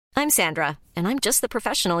I'm Sandra, and I'm just the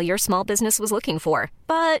professional your small business was looking for.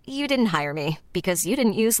 But you didn't hire me because you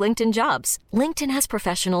didn't use LinkedIn Jobs. LinkedIn has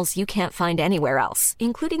professionals you can't find anywhere else,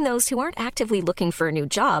 including those who aren't actively looking for a new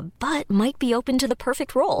job, but might be open to the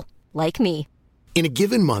perfect role, like me. In a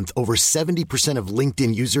given month, over 70% of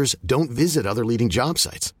LinkedIn users don't visit other leading job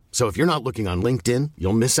sites. So if you're not looking on LinkedIn,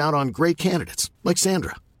 you'll miss out on great candidates like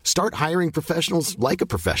Sandra. Start hiring professionals like a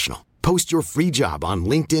professional. Post your free job on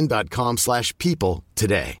linkedin.com/people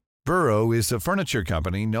today. Burrow is a furniture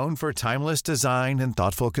company known for timeless design and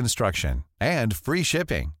thoughtful construction and free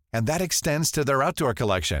shipping, and that extends to their outdoor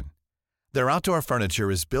collection. Their outdoor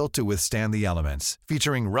furniture is built to withstand the elements,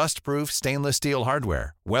 featuring rust-proof stainless steel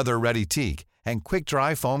hardware, weather-ready teak, and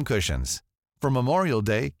quick-dry foam cushions. For Memorial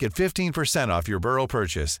Day, get 15% off your Burrow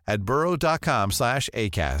purchase at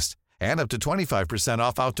burrow.com/ACAST and up to 25%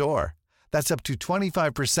 off outdoor. That's up to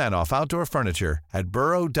 25% off outdoor furniture at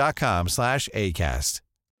burrow.com/ACAST.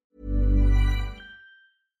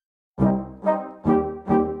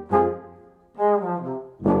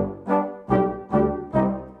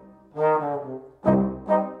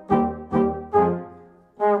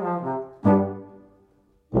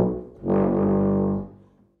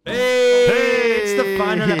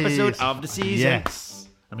 Final episode of the season. Yes.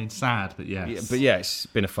 I mean, sad, but yes. Yeah, but yeah, it's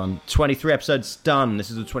been a fun 23 episodes done. This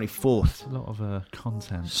is the 24th. A lot of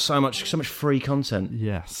content. So much free content.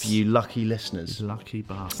 Yes. For you lucky listeners. Lucky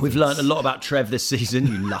bastards. We've learned a lot about Trev this season,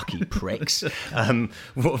 you lucky pricks. What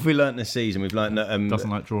have we learnt this season? We've learnt that... doesn't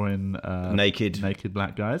like drawing... naked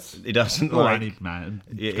black guys. He doesn't or like... any man.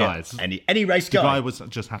 Yeah, guys. Any race guy. The guy was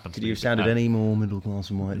just happened to Could be... you have sounded any more middle class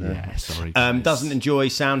and white there? Yeah, sorry. Guys. Doesn't enjoy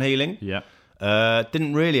sound healing. Yeah.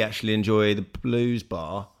 Didn't really actually enjoy the blues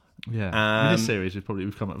bar. Yeah. In this series,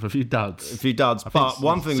 we've come up with a few duds. But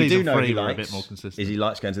one thing we do know he likes a bit more consistent. is he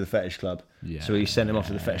likes going to the fetish club. Yeah. So he sent him off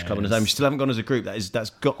to the fetish club on his own. We still haven't gone as a group.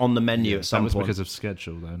 That's got on the menu at some point. That was because of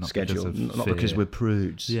schedule, though. Not because of not fear. because we're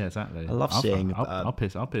prudes. Yeah, exactly. I love seeing... I'll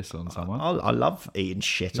piss on someone. I love eating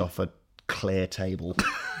shit off a clear table.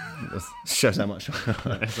 Shows how much.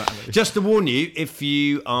 Exactly. Just to warn you, if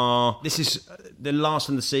you are, this is the last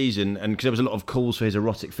in the season, and because there was a lot of calls for his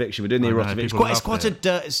erotic fiction, we're doing the erotic fiction. It's quite a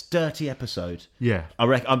dirty episode. Yeah, I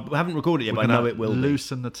haven't recorded it yet, but I know it will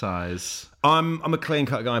loosen the ties. I'm a clean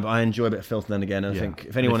cut guy, but I enjoy a bit of filth then and again. And I think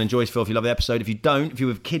if anyone enjoys filth, you love the episode. If you don't, if you're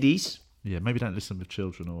with kiddies, yeah, maybe don't listen with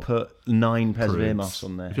children or put 9 pairs of earmuffs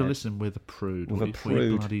on there. If you're listening with a prude, with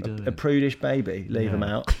a prudish baby, leave them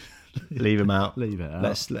out. Leave him out. Leave it out.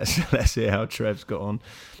 Let's hear how Trev's got on.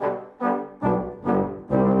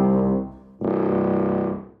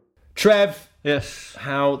 Trev. Yes.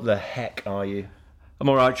 How the heck are you? I'm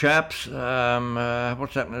all right, chaps.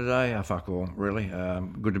 What's happening today? Oh, fuck all, really.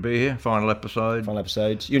 Good to be here. Final episode.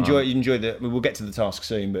 You enjoy the... We'll get to the task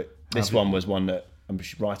soon, but this one was one that I'm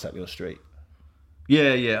right up your street.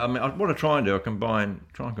 Yeah. I mean, what I try and do, try and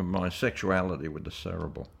combine sexuality with the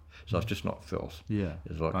cerebral. So it's just not filth. Yeah.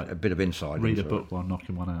 It's like a bit of insight. Read a book while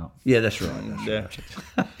knocking one out. Yeah, that's right.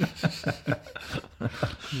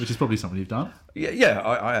 Which is probably something you've done. Yeah,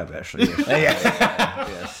 I have actually. Yes.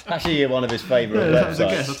 Yes. Actually, one of his favourite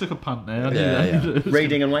websites. I took a punt there.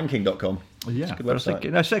 Readingandwanking.com. Yeah. I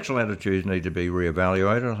think sexual attitudes need to be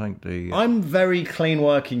reevaluated. I think I'm very clean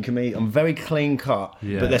working comedian. I'm very clean cut.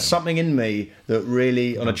 Yeah. But there's something in me that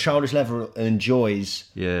really, on a childish level, enjoys.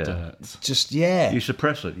 Yeah. Dirt. Just You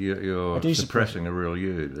suppress it. You're suppressing the real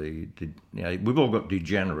you. We've all got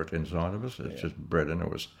degenerate inside of us. It's just bred into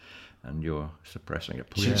us. And you're suppressing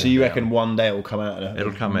it. So you reckon one day it will come out in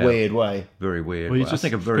a weird way? Very weird way. I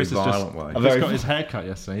think a very violent way. He's got his hair cut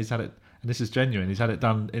yesterday. He's had it, and this is genuine, he's had it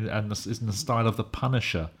done in the style of The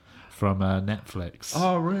Punisher from Netflix.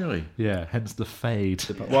 Oh, really? Yeah, hence the fade.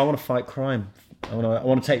 Well, I want to fight crime. I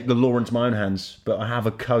want to take the law into my own hands, but I have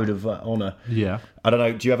a code of honour. Yeah. I don't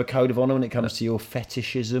know. Do you have a code of honour when it comes to your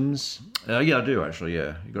fetishisms? Yeah, I do actually.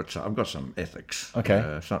 Yeah, I've got some ethics.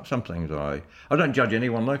 Okay. Some things I don't judge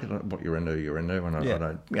anyone like what you're into. And I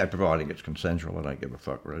don't. Providing it's consensual, I don't give a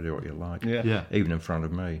fuck. Really, do what you like. Yeah. Even in front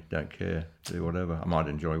of me, don't care. Do whatever. I might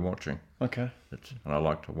enjoy watching. Okay. And I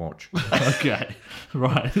like to watch. Okay.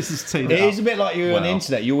 Right. This is teed It is a bit like you on the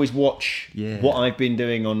internet. You always watch what I've been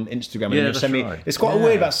doing on Instagram. And you send me. Right. It's quite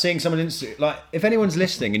weird about seeing someone like if anyone's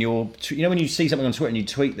listening and you're when you see something on Twitter and you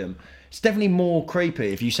tweet them. It's definitely more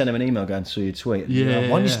creepy if you send them an email going, "So you tweet." Why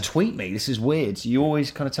don't you just tweet me? This is weird. So you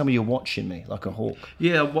always kind of tell me you're watching me like a hawk.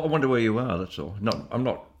 Yeah, I wonder where you are. That's all. I'm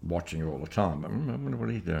not watching you all the time. I wonder what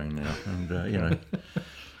he's doing now. And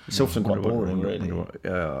it's often quite boring, really.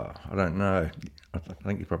 I don't know. I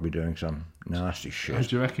think he's probably doing some nasty shit.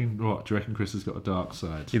 Do you reckon Chris has got a dark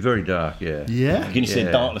side? You're very dark, yeah. Yeah? Can you see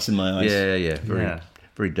darkness in my eyes? Yeah.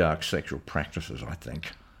 very dark sexual practices, I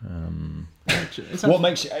think.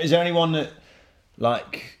 Is there anyone that,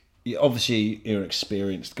 like, obviously you're an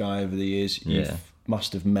experienced guy over the years, you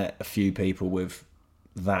must have met a few people with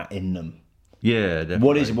that in them. Yeah,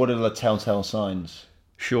 definitely. What are the telltale signs?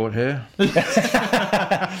 Short hair.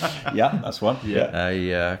 Yeah, that's one. Yeah.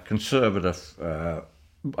 A conservative.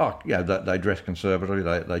 They dress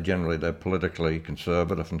conservatively. They're politically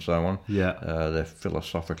conservative and so on. Yeah. They're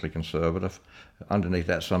philosophically conservative. Underneath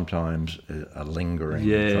that, sometimes a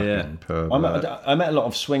lingering pervert. I met a lot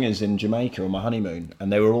of swingers in Jamaica on my honeymoon,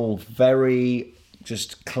 and they were all very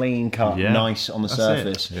just clean cut, nice on the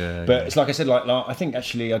surface. But it's like I said, like I think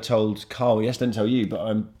actually I told Carl, yes, didn't tell you, but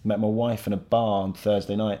I met my wife in a bar on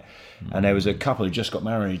Thursday night, and there was a couple who just got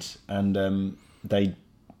married, and they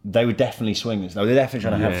were definitely swingers. They were definitely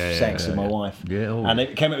trying to have sex with my wife. And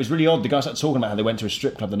it was really odd. The guy started talking about how they went to a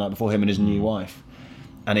strip club the night before, him and his new wife,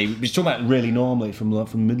 and he was talking about really normally from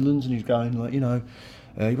Midlands, and he's going like, he went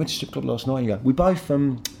to a strip club last night. And you go,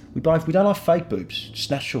 we don't like fake boobs,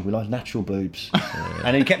 just natural. We like natural boobs.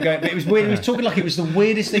 And he kept going, but it was weird. He was talking like it was the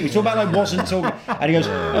weirdest thing. He was talking about like wasn't talking. And he goes,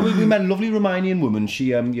 we met a lovely Romanian woman.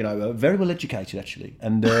 She, very well educated actually,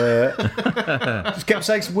 and just kept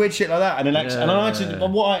saying some weird shit like that. And then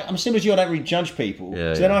I'm similar to you. I don't really judge people.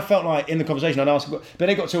 So then I felt like in the conversation I'd ask, but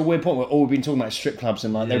it got to a weird point where we've been talking about strip clubs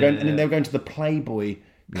and like they were going, and then they were going to the Playboy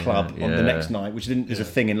Club on the next night, which is a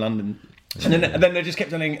thing in London. And then they just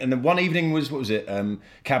kept telling, and then one evening was,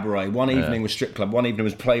 cabaret, one evening was strip club, one evening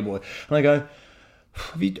was Playboy. And I go,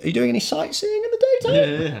 are you doing any sightseeing in the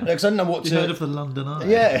daytime? Because I don't know what you heard of the London Eye?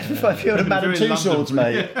 Yeah, if you heard of Madame Tussauds,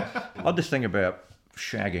 mate. I had this thing about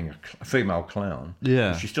shagging a female clown.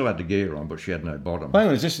 Yeah. She still had the gear on, but she had no bottom. Hang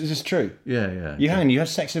on, is this true? Yeah. You had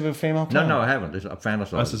sex with a female clown? No, I haven't. It's a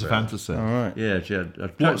fantasy. That's just a fantasy. All right. Yeah, she had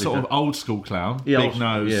what sort of old school clown? Big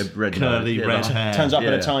nose, red curly nose, red hair. Turns up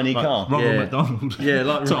in a tiny car. Ronald McDonald. Yeah,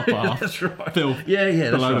 like top half. That's right. Phil.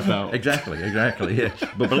 Below the belt. Exactly. Yeah,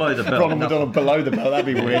 but below the belt. Ronald McDonald below the belt. That'd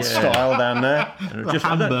be weird style down there. Just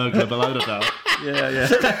hamburger below the belt. Yeah.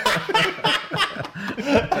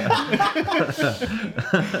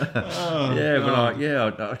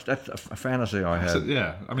 That's a fantasy I have. So,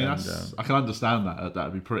 I mean, I can understand that.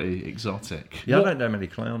 That'd be pretty exotic. Yeah, I don't know many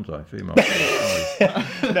clowns though, female.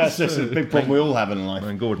 That's just a big problem we all have in life. I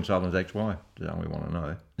mean, Gordon Sutherland's ex-wife. That's all we want to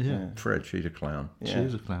know. Yeah, Fred, she's a clown. She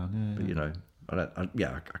is a clown. Yeah, but I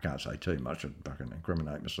can't say too much and fucking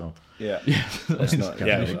incriminate myself. Yeah. That's not.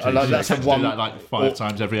 Yeah, that's one that like 5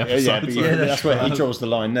 times every episode. That's where he draws the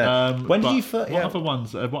line there. When did you first? What other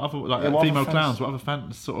ones? What other female clowns? What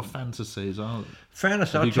other sort of fantasies are?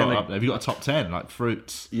 Fantasy. Have you got a top 10 like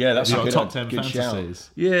Fruits? Yeah, that's a top 10 good fantasies.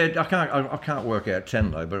 Shout. Yeah, I can't work out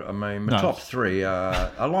 10 though, but I mean my top 3.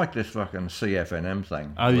 I like this fucking CFNM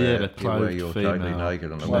thing. Oh the clothed where you're female. totally naked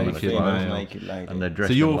and the women are clothed, naked lady. And they're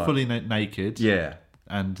dressed. So you're fully naked. Yeah.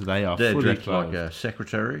 And they're fully dressed clothed. Like a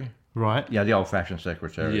secretary. Right. Yeah, the old-fashioned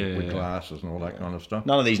secretary with glasses and all that kind of stuff.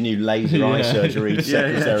 None of these new laser eye surgery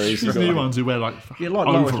secretaries. These new ones who wear like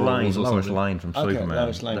Lois Lane from Superman.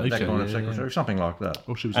 Lois Lane. That kind of secretary, something like that.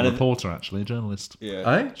 Or she was a reporter, actually, a journalist.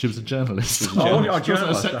 Yeah. She was a journalist. She wasn't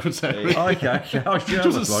a secretary. Okay. She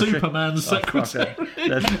was a Superman secretary.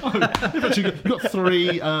 You've got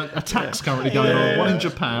 3 attacks currently going on. One in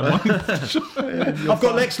Japan. I've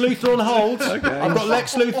got Lex Luthor on hold. I've got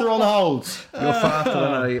Lex Luthor on hold. You're faster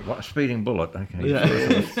than a speeding bullet.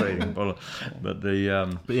 Okay. Speeding bullet. But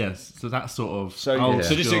yes, so that sort of so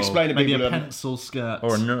just to explain to maybe people, a pencil skirt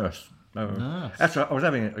or a nurse. Nurse. That's right.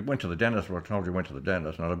 I went to the dentist. I told you I went to the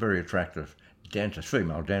dentist, and I had a very attractive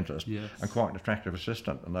female dentist, and quite an attractive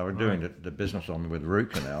assistant, and they were doing the business on me with root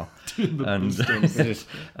canal, and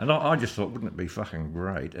I just thought, wouldn't it be fucking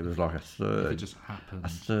great? It was like a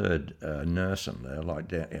third nurse in there, like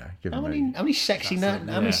that. Yeah, how many sexy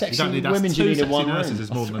women do you need in one room? Nurses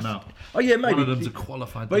is more than enough. Oh yeah, maybe one of them's a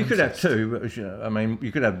qualified. But you could have 2. I mean,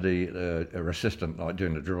 you could have her assistant like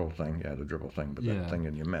doing the dribble thing, but that thing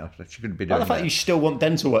in your mouth. She could be doing. The fact you still want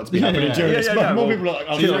dental work to be happening during this. More people are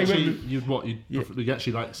like, you'd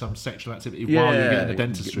actually like some sexual activity while you're getting the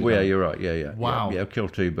dentistry. Yeah, you're right. Yeah. Wow. Yeah, kill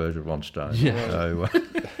 2 birds with one stone. Yeah. So,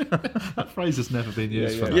 that phrase has never been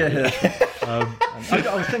used for that. Yeah. I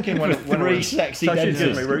was thinking when 3 sexy dentists. She's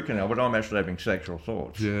giving me root canal, but I'm actually having sexual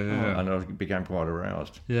thoughts. Yeah. And I became quite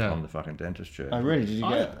aroused on the fucking dentist chair. Oh, really? Did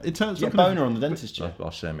you get a boner on the dentist chair?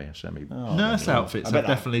 Semi. Nurse outfits have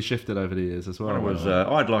definitely shifted over the years as well. I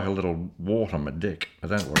had like a little wart on my dick. I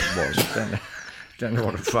don't know what it was. Don't know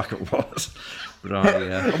what the fuck it was.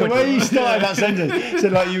 But the way you started that sentence, so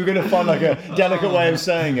like you were going to find like a delicate way of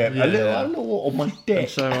saying it. Yeah. A little on my dick. And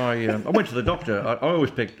so I went to the doctor. I always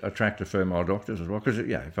picked attractive female doctors as well because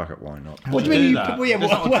fuck it, why not? What do you mean?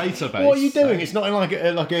 Database. What are you doing? It's not like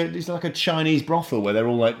it's like a Chinese brothel where they're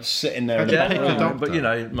all like sitting there. But you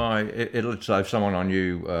know, let's say if someone I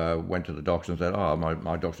knew went to the doctor and said, "Oh,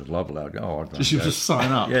 my doctor's lovely," I'd go, "Oh, you just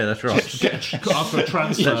sign up." Yeah, that's right. Ask for a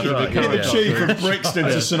transfer. That's right. Get the chief from Brixton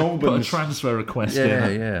to St Albans. Put a transfer request in.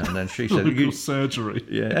 Yeah. And then she said, surgery.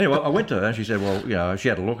 Yeah. Anyway, I went to her and she said, well, you know, she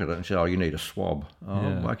had a look at it and said, oh, you need a swab.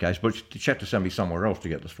 Oh, okay. But she had to send me somewhere else to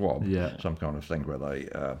get the swab. Yeah. Some kind of thing where they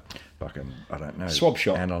fucking, I don't know, swab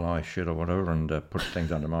shop, analyse shit or whatever and put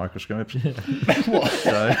things under microscopes. What?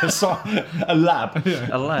 A lab.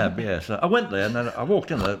 A lab, yeah. So I went there and then I walked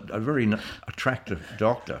in, a very attractive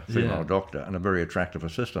doctor, female doctor, and a very attractive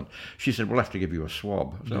assistant. She said, we'll have to give you a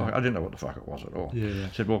swab. So I didn't know what the fuck it was at all. Yeah.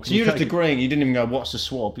 Said, well, so you just agreeing, you didn't even go, what's the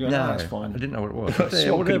swab? You're like, no, that's fine. I didn't know what it was.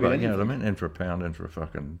 Whatever, you know what I mean? In for a pound, in for a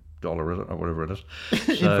fucking $1, is it? Or whatever it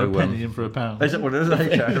is. So, in for a penny, in for a pound. Is it what it is?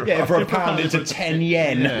 Yeah, for a pound, into 10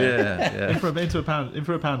 yen. Yeah. In for a pound, in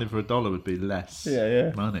for a $1 would be less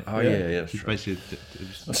money. Oh, yeah. Basically,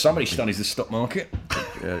 somebody studies the stock market.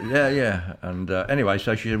 Yeah. And anyway,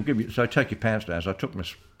 so she said, so take your pants down. So I took my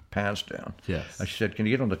pants down. Yes. And she said, can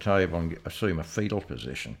you get on the table and assume a fetal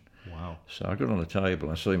position? Wow. So I got on the table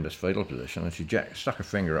and assumed this fetal position, and she stuck a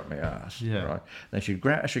finger up my ass. Yeah. Right. Then she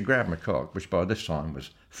grabbed my cock, which by this time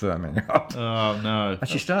was firming up. Oh no. And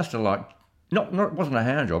she starts to like. Not it wasn't a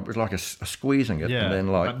hand job. It was like a squeezing it and then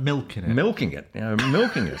like milking it. Milking it.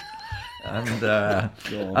 And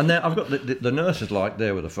then I've got the nurses like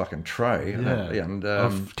there with a fucking tray and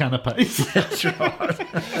of canapes. That's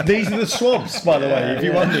right. These are the swabs, by the way. If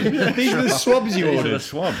you wondered, these are the swabs you ordered. These are the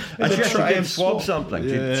swabs. And she actually did swab something.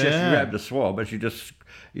 She grabbed a swab and she just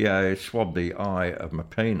swabbed the eye of my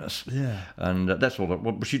penis. Yeah. And that's all.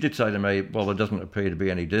 But she did say to me, well, there doesn't appear to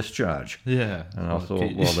be any discharge. Yeah. And I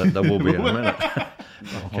thought, well, there will be in a minute.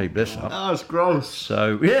 I'll keep this up. Oh, it's gross.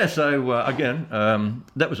 So, again,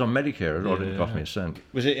 that was on Medicare. It didn't cost me a cent.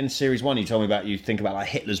 Was it in Series 1 you told me about, you think about like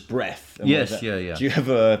Hitler's breath? Yes, yeah. Do you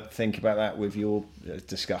ever think about that with your,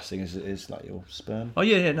 disgusting as it is, like your sperm? Oh,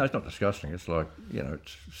 yeah, no, it's not disgusting. It's like,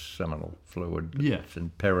 it's seminal fluid. Yeah. It's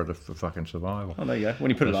imperative for fucking survival. Oh, there you go. When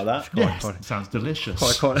you put it like that. It sounds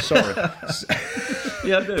delicious. Quite sorry.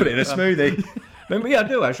 Yeah, I do. Put it in a smoothie. I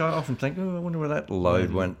do actually. I often think, I wonder where that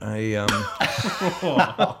load went. I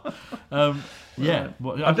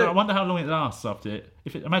wonder how long it lasts after it.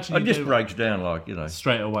 Imagine it just breaks down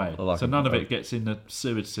straight away. So none of it gets in the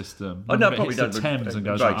sewage system. None of it hits the Thames and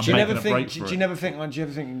goes. Do you ever think? Do you ever think?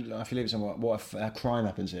 If you leave somewhere, what if a crime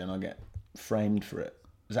happens here and I get framed for it?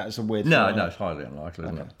 Is that just a weird? No, it's highly unlikely,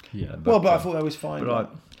 isn't it? Yeah. But I thought that was fine.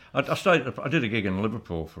 But I did a gig in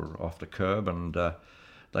Liverpool for Off the Curb, and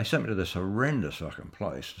they sent me to this horrendous fucking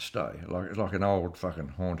place to stay. It's like an old fucking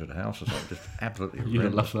haunted house or something. Just absolutely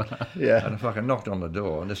horrendous. You love that. Yeah. And I fucking knocked on the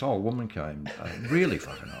door, and this old woman came, really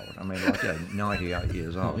fucking old. I mean, like 98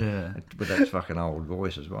 years old. Yeah. With that fucking old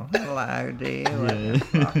voice as well. Hello, dear.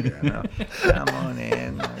 Fuck, come on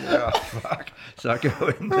in. Oh, fuck. So I go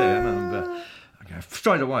in there, and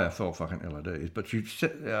straight away I felt fucking ill at ease. But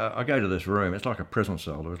I go to this room. It's like a prison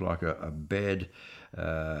cell. There was like a bed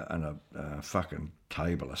and a fucking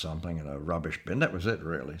table or something and a rubbish bin. That was it,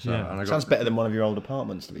 really. So, and sounds better than one of your old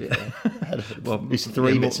apartments, to be fair. Well, it's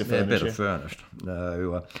 3 bits of furniture. Better furnished.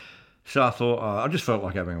 No, so I thought, I just felt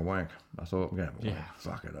like having a wank. I thought, I'm going to have a wank.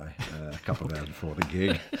 Fuck it, a couple of hours before the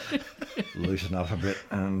gig, loosen up a bit.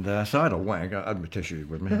 And so I had a wank. I had my tissue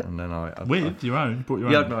with me. And then I with your own? Brought your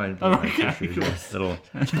own? Yeah, I had my own tissue. Little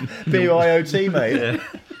BYOT, mate. Yeah,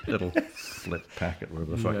 little flip packet,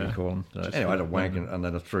 whatever the fuck you call them. So anyway, I had a wank and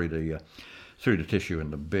then I threw the tissue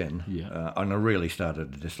in the bin, and I really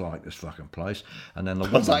started to dislike this fucking place. And then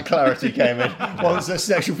once that clarity came in, once the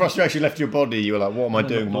sexual frustration left your body, you were like, "What am I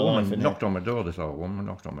doing with my life?" Knocked on my door. This old woman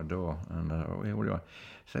knocked on my door, and what do I?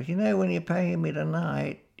 So when you're paying me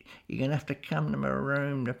tonight, you're gonna have to come to my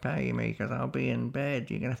room to pay me because I'll be in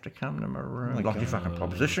bed. You're gonna have to come to my room. Like you fucking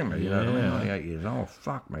propositioning me, you know what I mean? 98 years old.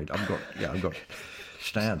 Fuck me. I've got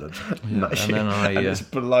standards. And then it's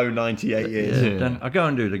below 98 years. Yeah. Then I go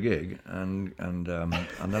and do the gig, and then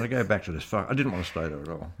I go back to this. I didn't want to stay there at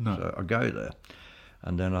all. No. So I go there,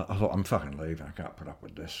 and then I thought, I'm fucking leaving. I can't put up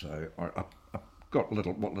with this. So I got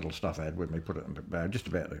what little stuff I had with me, put it in my bag, just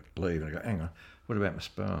about to leave, and I go, hang on, what about my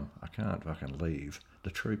sperm? I can't fucking leave. The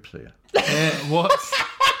troops here. What?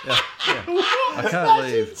 Yeah. I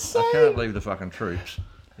can't leave the fucking troops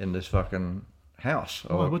in this fucking house.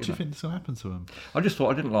 What do you think is going to happen to them? I just thought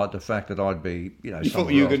I didn't like the fact that I'd be, you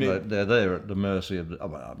thought you were going to... They're there at the mercy of the...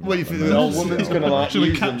 What do you think the old woman's going to like? Should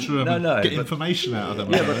we capture them and get information out of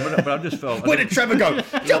them? Yeah, but I just felt... Where did Trevor go?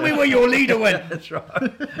 Tell me where your leader went. That's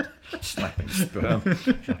right. Slapping sperm.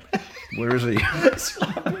 Where is he?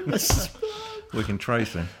 We can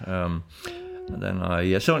trace him. And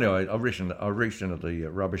then so anyway, I reached into the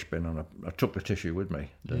rubbish bin and I took the tissue with me,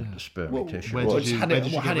 the spermy tissue.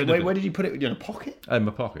 Where did you put it? In a pocket? In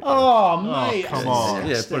my pocket. Oh, mate! Come on.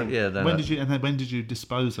 When did you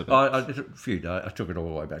dispose of it? A few days. I took it all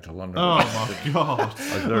the way back to London. Oh my God!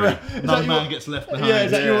 No man gets left behind. Yeah,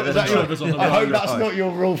 is that your? I hope that's not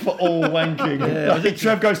your rule for all wanking. I think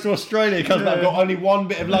Trev goes to Australia, comes back, got only one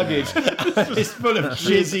bit of luggage. It's full of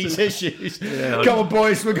jizzy tissues. Come on,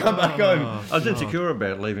 boys, we'll come back home. I was insecure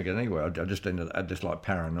about leaving it anyway. I just had this like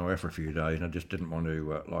paranoia for a few days, and I just didn't want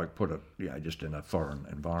to put it, just in a foreign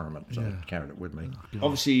environment. So I carried it with me.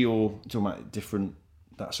 Obviously, you're talking about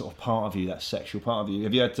that sort of part of you, that sexual part of you.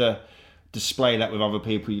 Have you had to display that with other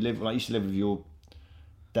people you live with? Like, you used to live with your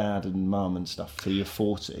dad and mum and stuff till you're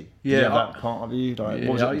 40. Did you have that part of you?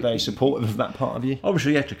 Was it very supportive of that part of you?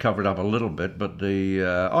 Obviously, you had to cover it up a little bit, but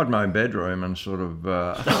I had my own bedroom and sort of...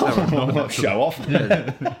 show off.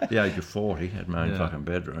 The age of 40, had my own fucking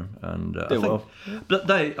bedroom. And but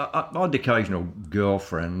I had the occasional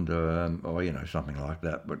girlfriend or, something like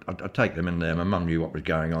that, but I'd take them in there. My mum knew what was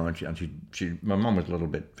going on, and my mum was a little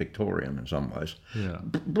bit Victorian in some ways. Yeah.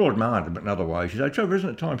 Broad-minded, but in other ways. She said, Trevor,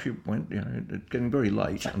 isn't it time she went, it's getting very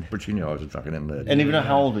late. But she knew I was fucking in there. And even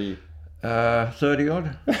how old are you? 30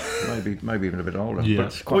 odd, maybe even a bit older. Yeah, but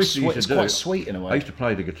it's quite sweet in a way. I used to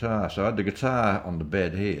play the guitar, so I had the guitar on the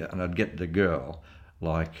bed here, and I'd get the girl.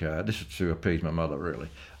 This is to appease my mother, really.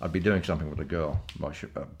 I'd be doing something with a girl,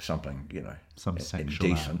 something, some sexual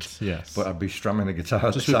indecent. Acts, yes. But I'd be strumming the guitar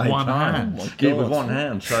at just the with same one time. hand. Oh, yeah, with one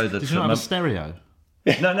hand. So that did you not have a stereo?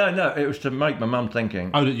 No. It was to make my mum thinking.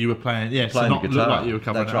 Oh, that you were playing. Yeah, playing so not the guitar. Look like you were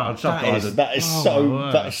covering it up. That is so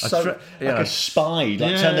like a spy.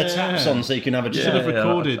 Like turn the taps on so you can have a. You should have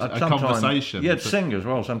recorded a conversation. Yeah, I'd sing as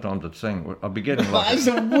well. Sometimes I'd sing. I'd be getting like. That is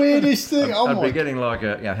the weirdest thing. I'd be getting like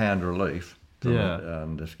a hand relief.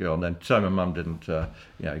 And this girl, and then so my mum didn't,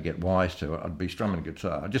 get wise to it. I'd be strumming the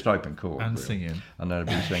guitar, just open chord and singing, and then I'd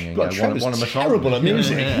be singing. one of my terrible at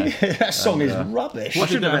music. That song is rubbish. What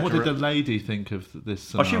did the lady think of this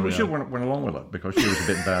scenario? She went along with it because she was a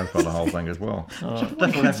bit embarrassed by the whole thing as well. That's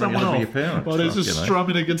what happened to your parents. Well, there's just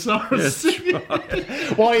strumming a guitar and singing.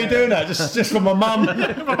 Why are you doing that? Just for my mum.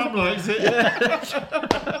 My mum likes it.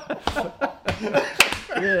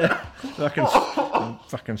 Yeah.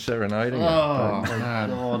 Fucking serenading. Oh,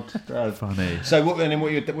 God. That's funny. So, what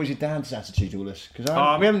was your dad's attitude to all this? Because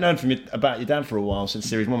we haven't known about your dad for a while since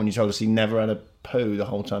Series 1 when you told us he never had a poo the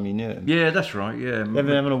whole time you knew him. Yeah, that's right, yeah. Do you have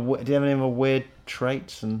any other weird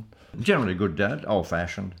traits? Generally a good dad,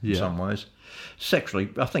 old-fashioned in some ways. Sexually,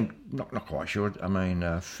 I think, not quite sure. I mean,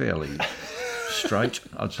 fairly... straight,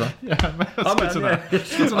 I'd say. Yeah, that's good to know.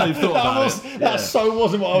 It's good to know you've thought about it. That so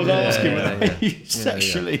wasn't what I was asking.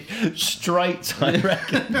 Sexually straight, I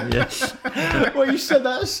reckon. Yes. Well, you said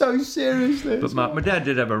that so seriously. But my dad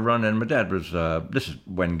did have a run, and my dad was. This is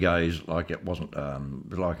when gays it wasn't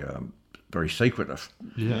very secretive.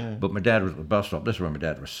 Yeah. But my dad was at the bus stop. This is when my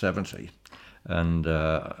dad was 70. And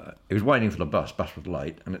he was waiting for the bus. Bus was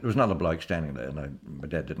late, and there was another bloke standing there. And my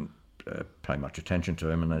dad didn't pay much attention to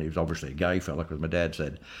him, and then he was obviously a gay fella because my dad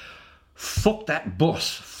said, "Fuck that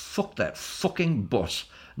bus, fuck that fucking bus."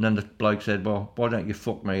 And then the bloke said, "Well, why don't you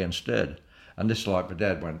fuck me instead?" And this my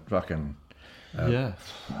dad went fucking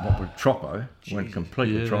what was Troppo? Jesus. Went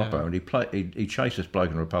completely Troppo, and he chased this bloke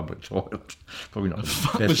in a public toilet. Probably not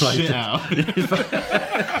the best place shit out.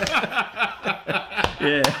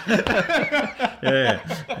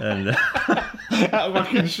 And that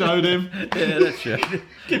fucking showed him. Yeah, that showed him.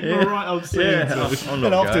 Give him a right old scene. And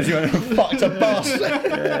afterwards you went and fucked a bus.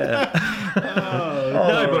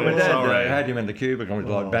 But my dad had him in the cubicle and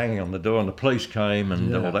was banging on the door, and the police came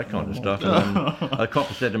and all that kind of stuff. And then the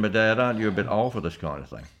cop said to my dad, "Aren't you a bit old for this kind of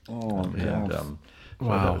thing?" Wow. So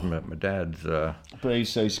that was my dad's... But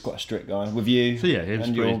he's quite a strict guy. With you? So he was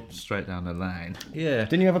pretty straight down the line. Yeah.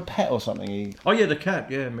 Didn't you have a pet or something? Oh, yeah, the cat,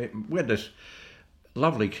 yeah. We had this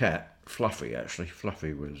lovely cat, Fluffy, actually.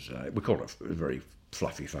 Fluffy was... we called it a very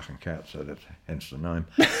fluffy fucking cat, so that's hence the name.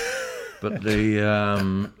 But we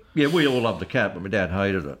all loved the cat, but my dad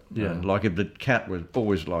hated it. Yeah. And, if the cat was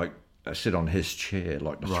always, sit on his chair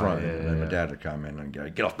like the throne, and then my dad would come in and go,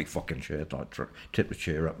 "Get off me fucking chair!" Tip the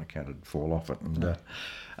chair up, and the cat would fall off it, and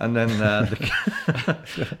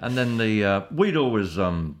then we'd always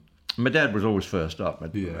My dad was always first up.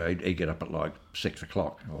 He'd get up at like 6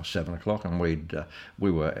 o'clock or 7 o'clock, and we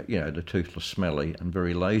were, the toothless, smelly, and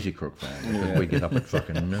very lazy Crook family, because we get up at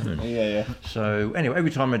fucking noon. Yeah. So anyway,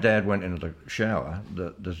 every time my dad went into the shower,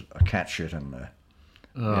 there's a cat shit in there.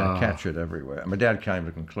 Cat shit everywhere. And my dad came to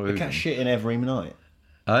the conclusion. The cat shit in every night.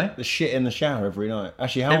 Eh? The shit in the shower every night.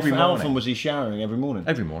 Actually, how often was he showering every morning?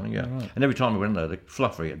 Every morning, yeah. Right. And every time we went in there, the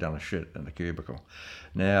Fluffy had done a shit in the cubicle.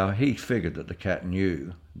 Now, he figured that the cat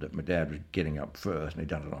knew that my dad was getting up first, and he'd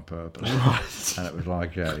done it on purpose. Right. And it was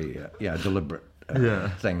like a deliberate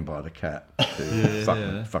thing by the cat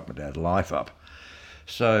to fuck my dad's life up.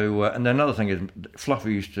 So, and then another thing is,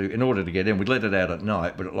 Fluffy used to, in order to get in, we'd let it out at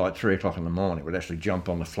night, but at like 3 o'clock in the morning, it would actually jump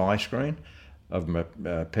on the fly screen of my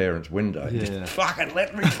parents' window. Just fucking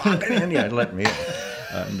let me fucking in. Let me in.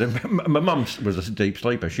 My mum was a deep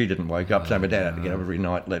sleeper. She didn't wake up, so my dad had to get up every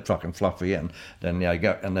night, let fucking Fluffy in. Then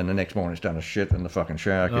go, and then the next morning it's done a shit in the fucking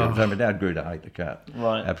shower. So my dad grew to hate the cat.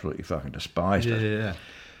 Right. Absolutely fucking despised it. Yeah.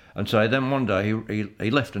 And so then one day he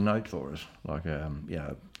left a note for us, like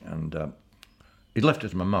he left it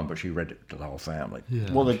to my mum, but she read it to the whole family.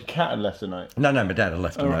 Yeah. Well, the cat had left a note. No, my dad had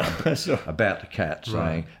left a note about the cat,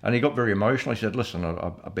 saying, and he got very emotional. He said, "Listen,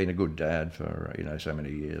 I've been a good dad for so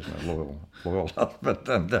many years, and a loyal husband,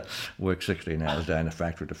 and worked 16 hours a day in the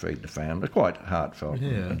factory to feed the family." It's quite heartfelt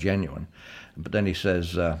and genuine. But then he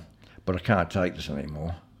says, "But I can't take this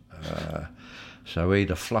anymore. So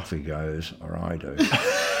either Fluffy goes or I do."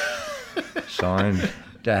 Signed,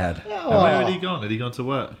 Dad. Oh. Where had he gone? Had he gone to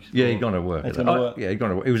work? Yeah, he'd gone to work. He'd gone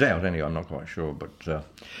to work. He was out anyway, I'm not quite sure. But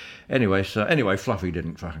anyway, Fluffy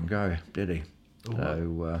didn't fucking go, did he?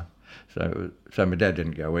 So my dad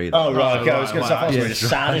didn't go either. Oh, right, okay. I was going to say, that was the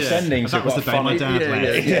saddest ending. That was the day my dad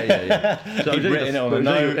left. Yeah. So it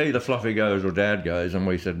was either Fluffy goes or Dad goes, and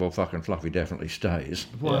we said, well, fucking Fluffy definitely stays.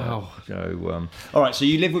 Wow. So, all right, so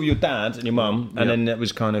you lived with your dad and your mum, and then it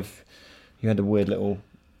was kind of, you had a weird little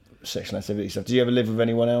sexual activity stuff. Did you ever live with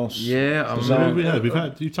anyone else? Yeah. We've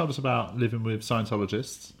had, you told us about living with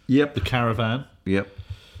Scientologists. Yep. The caravan. Yep.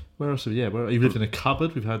 Where else? You've lived in a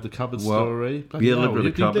cupboard. We've had the cupboard story. Lived with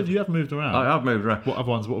a cupboard. You have moved around. I've moved around. What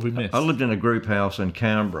other ones? What have we missed? I lived in a group house in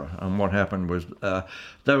Canberra, and what happened was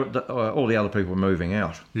all the other people were moving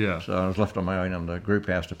out. Yeah. So I was left on my own in the group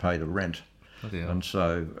house to pay the rent. And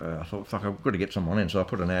so I thought, fuck, I've got to get someone in. So I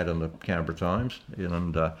put an ad in the Canberra Times,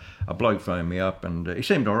 and a bloke phoned me up, and he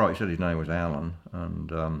seemed all right. He said his name was Alan, and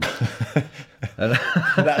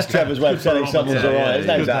that's Trevor's way of telling someone's all right. His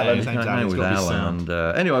name's Alan. His name was Alan,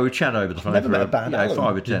 and anyway, we chat over the phone for 5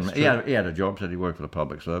 or 10 minutes. He had a job, said he worked for the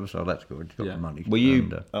public service, so that's good. He got the money. Were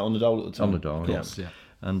you on the dole at the time? On the dole, yes. Yeah.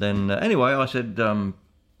 And then anyway, I said, why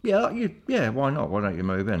not? Why don't you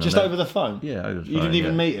move in? Just over the phone? Yeah, over the phone. You didn't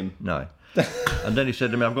even meet him? No. And then he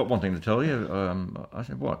said to me, I've got one thing to tell you. I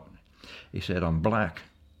said, what? He said, I'm black.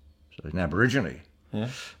 So he's an Aborigine. Yeah.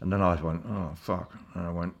 And then I went, oh, fuck. And I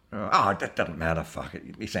went, that doesn't matter, fuck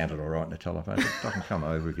it. He sounded all right in the telephone. I said, fucking come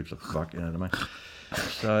over, he gives a fuck, you know what I mean?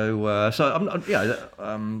 So I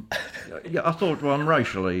thought, well, I'm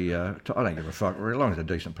racially, I don't give a fuck, as long as they're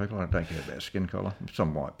decent people, I don't care about skin colour.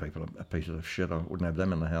 Some white people are pieces of shit, I wouldn't have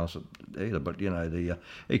them in the house either, but, he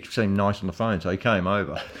seemed nice on the phone, so he came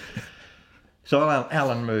over. So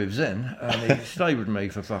Alan moves in, and he stayed with me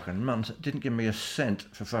for fucking months. Didn't give me a cent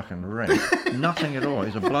for fucking rent. Nothing at all.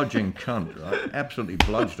 He's a bludging cunt, right? Absolutely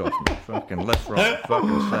bludged off me. Fucking left, right,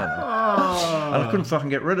 fucking centre. Oh. And I couldn't fucking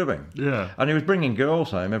get rid of him. Yeah. And he was bringing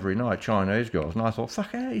girls home every night, Chinese girls. And I thought,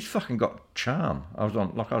 fuck, he's fucking got charm. I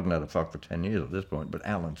hadn't had a fuck for 10 years at this point, but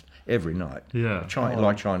Alan's every night. Yeah.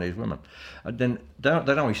 Like Chinese women. And then they'd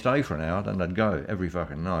only stay for an hour, then they'd go every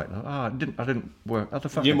fucking night. I didn't work. You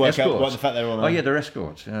didn't work out what the fact they were on. Oh yeah, they're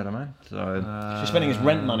escorts. You know what I mean? So he's spending his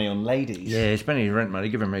rent money on ladies. Yeah, he's spending his rent money,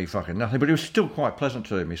 giving me fucking nothing. But he was still quite pleasant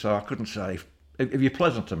to me, so I couldn't say. If you're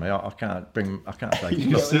pleasant to me, I can't say.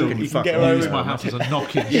 You can use my house as a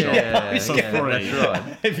knocking shop. That's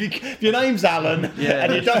right. If your name's Alan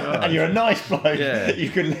and you're a nice bloke, you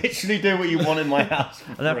can literally do what you want in my house.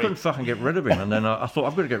 And I couldn't fucking get rid of him. And then I thought,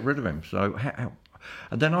 I've got to get rid of him. So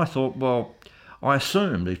and then I thought, well, I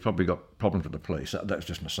assumed he's probably got problems with the police. That's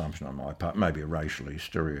just an assumption on my part, maybe a racially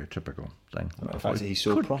stereotypical thing. The fact that he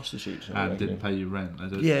saw prostitutes and didn't pay you rent.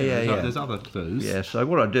 There's other clues. Yeah. So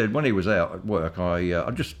what I did when he was out at work, I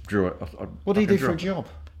just drew it. What did he do for a job?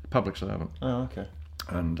 Public servant. Oh, okay.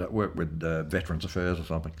 And worked with Veterans Affairs or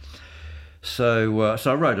something. So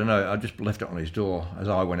I wrote a note. I just left it on his door as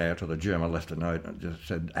I went out to the gym. I left a note and just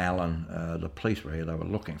said, Alan, the police were here. They were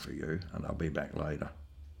looking for you, and they'll be back later.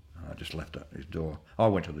 I just left it at his door. I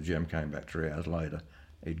went to the gym, came back 3 hours later.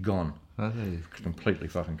 he'd gone. Completely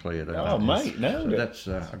fucking cleared out. Oh, mate, no. So that's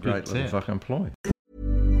a great little fucking ploy.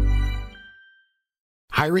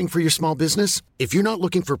 Hiring for your small business? If you're not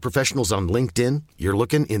looking for professionals on LinkedIn, you're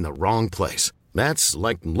looking in the wrong place. That's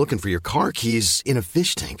like looking for your car keys in a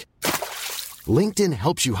fish tank. LinkedIn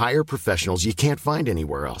helps you hire professionals you can't find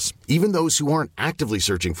anywhere else, even those who aren't actively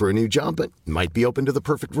searching for a new job but might be open to the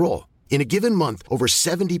perfect role. In a given month, over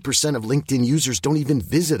 70% of LinkedIn users don't even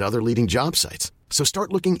visit other leading job sites. So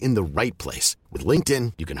start looking in the right place. With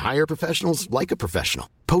LinkedIn, you can hire professionals like a professional.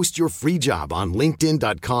 Post your free job on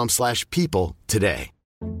linkedin.com/people today.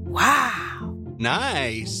 Wow.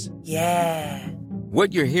 Nice. Yeah.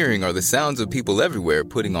 What you're hearing are the sounds of people everywhere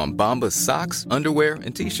putting on Bombas socks, underwear,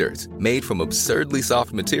 and T-shirts made from absurdly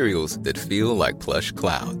soft materials that feel like plush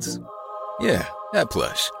clouds. Yeah, that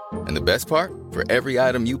plush. And the best part? For every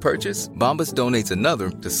item you purchase, Bombas donates another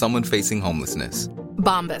to someone facing homelessness.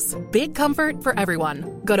 Bombas. Big comfort for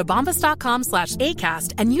everyone. Go to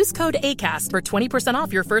bombas.com/ACAST and use code ACAST for 20%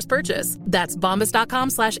 off your first purchase. That's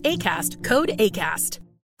bombas.com/ACAST. Code ACAST.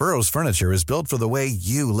 Burrow's furniture is built for the way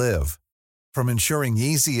you live. From ensuring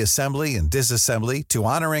easy assembly and disassembly to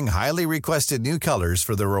honoring highly requested new colors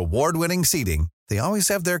for their award-winning seating, they always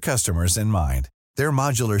have their customers in mind. Their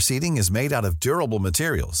modular seating is made out of durable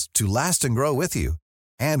materials to last and grow with you.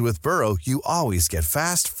 And with Burrow, you always get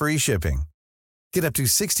fast, free shipping. Get up to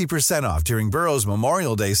 60% off during Burrow's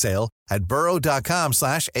Memorial Day sale at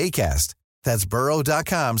burrow.com/ACAST. That's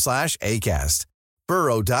burrow.com/ACAST.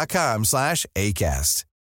 burrow.com/ACAST.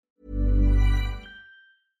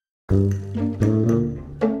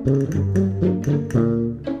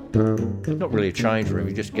 Not really a change room.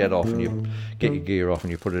 You just get off and you get your gear off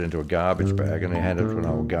and you put it into a garbage bag and you hand it to an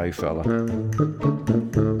old gay fella.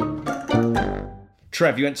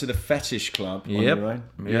 Trev, you went to the Fetish Club on your own.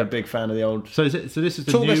 You're a big fan of the old... So this is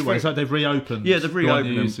the new one. It's like they've reopened. Yeah, they've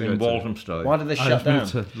reopened in Walthamstow. Why did they shut down?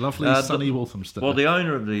 Lovely sunny Walthamstow. Well, the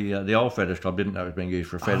owner of the old Fetish Club didn't know it was being used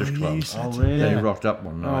for a fetish club. Oh, really? Then he rocked up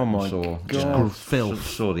one night and saw the action going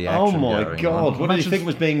on. Oh, my God. What did you think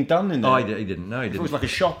was being done in there? He didn't know. It was like a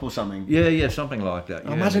shop or something. Yeah, something like that.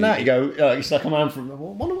 Yeah. Imagine that. You go, it's like I'm around from... I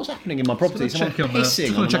wonder what's happening in my property. Someone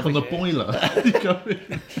pissing on check on the boiler.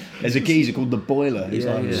 There's a geezer called the Boiler. He's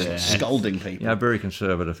scolding people. Yeah, a very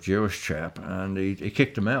conservative Jewish chap, and he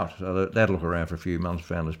kicked him out. So they'd look around for a few months,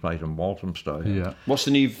 found this place in Walthamstow. Yeah. What's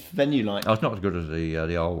the new venue like? Oh, it's not as good as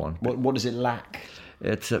the old one. What does it lack?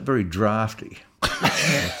 It's very drafty.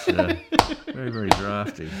 It's very, very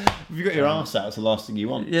drafty. Have you got your arse out? It's the last thing you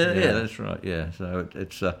want. Yeah, that's right. Yeah, so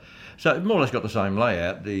it's so it more or less got the same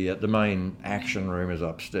layout. The main action room is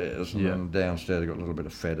upstairs, and then downstairs they've got a little bit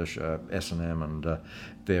of fetish, S&M, and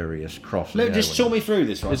various crosses. Look, just talk me through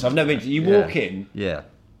this, right? I've never been. You walk in. Yeah.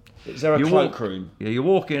 Is there a cloakroom? Yeah, you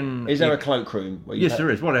walk in. Is there a cloakroom? Yes, there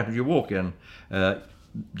is. What happens? You walk in.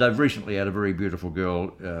 They've recently had a very beautiful girl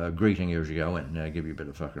greeting you as you go in. Give you a bit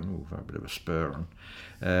of a spur on.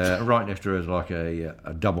 Right next to her is like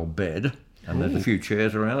a double bed, and there's a few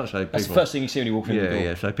chairs around it. So that's the first thing you see when you walk in the door.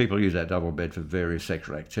 Yeah. So people use that double bed for various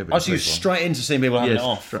sexual activities. Oh, so you're straight into seeing people having it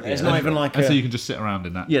off. It's not even like. So you can just sit around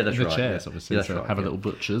in that. Yeah, that's right. The chairs, obviously. That's right. Have a little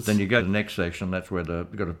butcher's. Then you go to the next section. That's where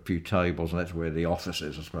they've got a few tables, and that's where the office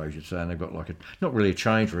is, I suppose you'd say. And they've got like not really a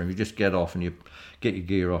change room. You just get off and you get your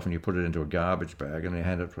gear off and you put it into a garbage bag and you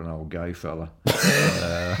hand it to an old gay fella.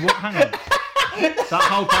 Hang on. That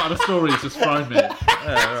whole part of the story has just thrown me.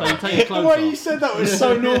 So you take your clothes off. The way you said that was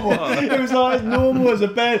so normal. It was like as normal as a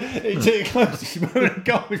bed. You take your clothes off, you put it in a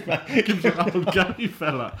garbage bag. Give it an old gay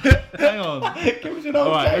fella. Hang on. Give it an old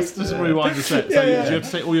All right, let's just rewind a sec. So you have to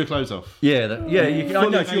take all your clothes off? Yeah, you can. I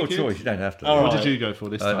know it's your choice. You don't have to. What did you go for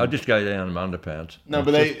this time? I just go down in my underpants. No,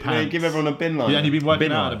 but they give everyone a bin line. Yeah, and you've been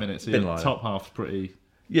working out in a minute, so your top half's pretty...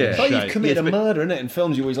 Yeah, it's like you've committed a murder, isn't it? In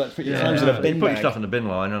films, you always like to put your clothes in a bin bag. You put your stuff in the bin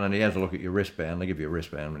line, and then he has a look at your wristband. They give you a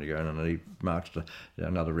wristband when you go in, and then he marks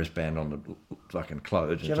another wristband on the fucking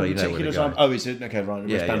clothes, so you know where to go. Oh, is it? Okay, right. A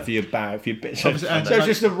wristband for your bag, for your bit. So it's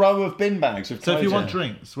just a row of bin bags. So if you want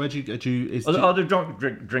drinks, where do you? There's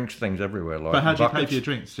drinks things everywhere. Like, but how do you pay for your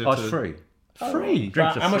drinks? It's free. Free?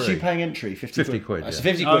 Drinks how much are you paying entry? 50 quid. That's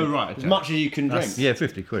 50 quid. Oh, right. As much as you can drink. Yeah,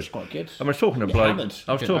 50 quid. That's quite good. I was talking to Blake.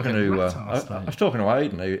 I was talking to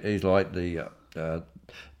Aidan. He's like the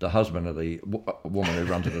husband of the woman who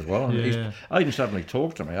runs it as well. And Aidan suddenly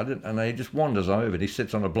talked to me. And he just wanders over and he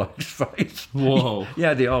sits on a bloke's face. Whoa.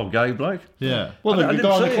 Yeah, the old gay bloke. Yeah. Well, the guy in the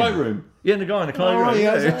cloakroom. Yeah, the guy in the cloakroom.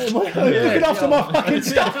 Get off my fucking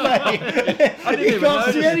stuff, mate. He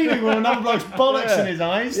can't see anything with another bloke's bollocks in his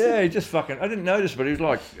eyes. Yeah, he just fucking... I didn't notice, but he was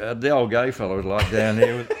like... the old gay fellow was like down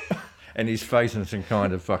here with... and he's facing some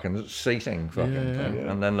kind of fucking seating thing.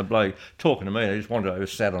 And then the bloke talking to me, I just wondered who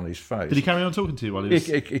was sat on his face. Did he carry on talking to you while he was...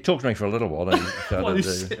 He talked to me for a little while, then he started I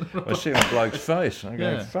was sitting on the bloke's face. I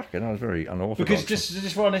go, fucking, I was very unorthodox. Because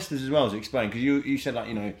just for our listeners as well, to explain, because you said, like,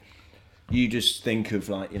 you know, you just think of,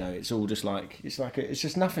 like, you know, it's all just like it's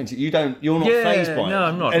just nothing. You're not fazed by it. No,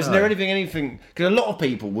 I'm not. Is there anything? Because a lot of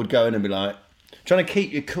people would go in and be like, trying to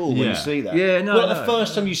keep you cool when you see that. Yeah, no. Well, the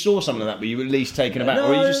first time you saw something like that, were you at least taken aback,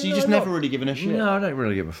 or you just never really given a shit? No, I don't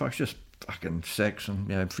really give a fuck. It's just fucking sex and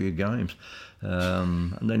a few games.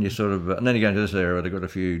 And then you sort of, and then you go into this area. They've got a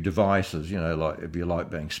few devices, you know, like if you like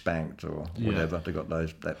being spanked or whatever. They've got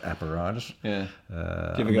that apparatus. Yeah. Do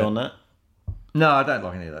you ever go on that? No, I don't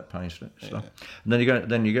like any of that pain stuff. And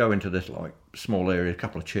then you go into this like small area, a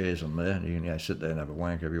couple of chairs in there, and you can sit there and have a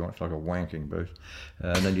wank if you want. It's like a wanking booth.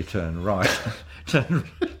 And then you turn right,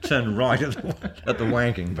 turn right at the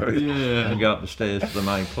wanking booth, and go up the stairs to the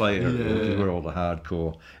main play area, which is where all the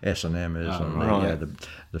hardcore S&M is,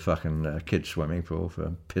 the fucking kids swimming pool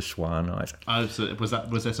for pissoir night. Oh, so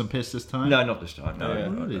was there some piss this time? No, not this time. No,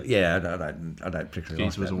 really? I don't particularly.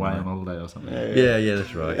 Keith was away on holiday or something. Yeah,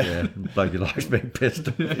 that's right. Yeah, bloke who likes being pissed,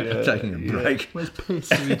 taking a break. Where's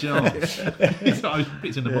piss in your jar?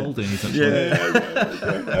 It's in the moulding, essentially.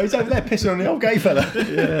 He's over there pissing on the old gay fella.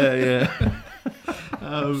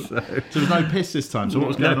 So there's no piss this time. So what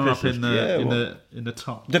was going on up in the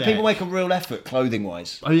top? Do people make a real effort clothing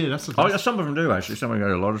wise? Oh yeah, that's the thing. Some of them do actually. Some of them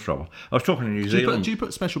go to a lot of trouble. I was talking to New Zealand. Do you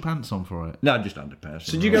put special pants on for it? No, just underpants.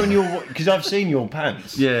 So do you go in your? Because I've seen your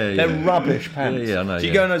pants. They're rubbish pants. Yeah, I know. Do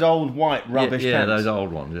you go in those old white rubbish pants? Yeah, those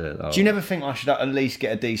old ones. Yeah. Do you never think I should at least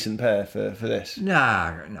get a decent pair for this?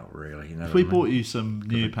 Nah, not really. You know if we bought you some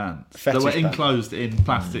new pants that were enclosed in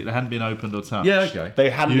plastic, they hadn't been opened or touched. Yeah, okay. They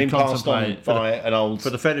hadn't been passed on by an old for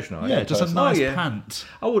the fetish night. Yeah, just a nice pant.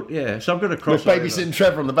 I would. Yeah, so I've got a cross. With babysitting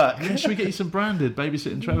Trevor on the back. Yeah, should we get you some branded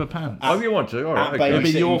babysitting Trevor pants? Oh, if you want to, all right. Okay. It'll be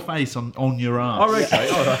your face on your arse. Oh, okay,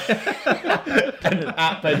 all right.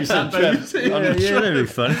 At babysitting Trevor. Yeah, that'd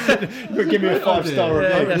be fun. Give me a 5-star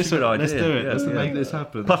review. Yeah, that's what I Let's do it. Let's make this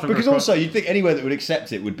happen. Because also, you'd think anywhere that would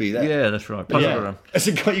accept it would be there. Yeah, that's right.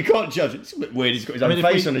 You can't judge it. It's a bit weird. He's got his own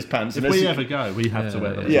face on his pants. If we ever go, we have to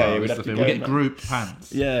wear them. Yeah, we'd have to we get group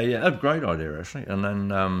pants. Yeah, that's a great idea actually. And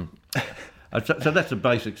then. So that's the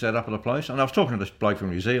basic setup of the place. And I was talking to this bloke from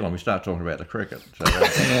New Zealand. We started talking about the cricket. So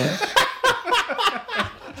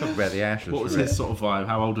talk about the Ashes. What was his sort of vibe?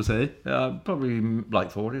 How old was he? Probably late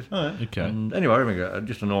 40s. Oh, okay. And anyway, having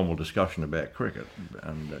just a normal discussion about cricket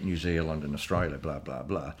and New Zealand and Australia, blah, blah,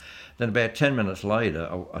 blah. Then about 10 minutes later,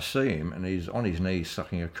 I see him and he's on his knees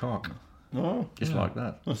sucking a cock. Oh, just like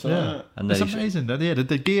that. And it's amazing.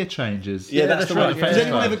 The gear changes. Yeah, that's the right.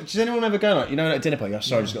 Does anyone ever go like, you know, at a dinner party?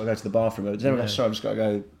 Sorry, I've just got to go to the bathroom. Does anyone go, sorry, I've just got to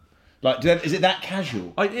go? Like, is it that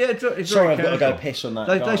casual? It's sorry, I've got to go piss on that.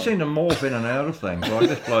 They seem to morph in and out of things. Like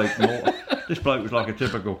this bloke was like a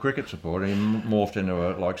typical cricket supporter. He morphed into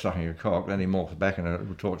like sucking a cock. Then he morphed back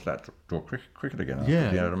and talks that to cricket again.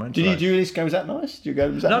 Yeah, you know what I mean. Do you at least go? Was that nice? Do you go?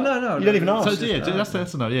 Was that no. You don't even ask. So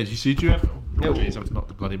that's no. Yeah. Do you ever? Oh, geez, I was not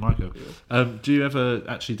the bloody Michael. Do you ever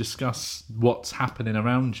actually discuss what's happening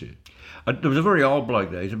around you? There was a very old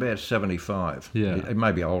bloke there. He's about 75. Yeah, he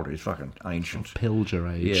may be older. He's fucking ancient.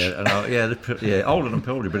 Pilger age. Yeah, older than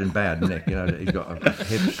Pilger, but in bad nick. You know, he's got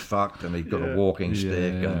hips fucked, and he's got a walking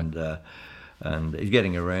stick, and he's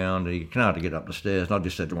getting around. He can hardly get up the stairs. And I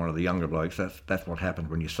just said to one of the younger blokes, "That's what happens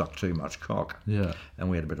when you suck too much cock." Yeah, and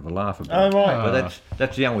we had a bit of a laugh about it. Oh right, but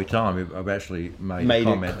that's the only time I've actually made a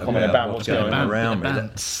comment about what's going on around me.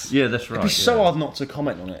 Yeah, that's right. It'd be so hard not to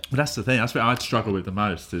comment on it. But that's the thing. That's what I'd struggle with the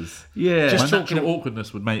most. Is just my natural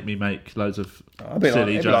awkwardness would make me make loads of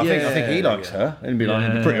silly jokes. I think he likes her. It'd be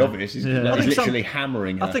like pretty obvious. He's literally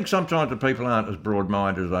hammering her. I think sometimes the people aren't as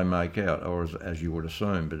broad-minded as they make out, or as you would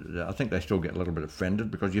assume. But I think they still get a little bit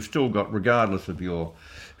offended because you've still got, regardless of your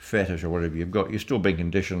fetish or whatever you're still being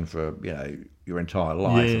conditioned for your entire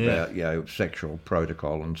life about sexual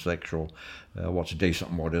protocol and sexual what's decent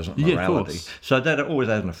and what isn't, morality. So that always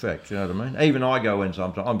has an effect. You know what I mean? Even I go in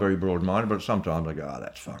sometimes. I'm very broad-minded, but sometimes I go, "Oh,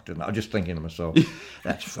 that's fucked." And I'm just thinking to myself,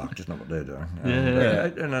 "That's fucked. It's not what they're doing."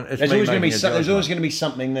 There's always going to be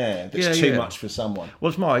something there that's too much for someone. Well,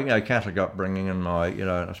 it's my Catholic upbringing and my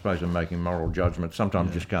I suppose I'm making moral judgments. Sometimes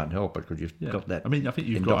you just can't help it because you've got that. I mean, I think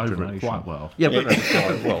you've got over it quite well. Yeah, but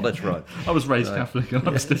quite well. That's right. I was raised Catholic, and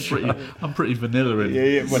I'm still pretty vanilla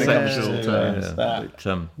in when it comes to terms. But,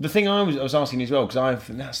 the thing I was asking as well, because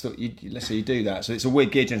let's say you do that, so it's a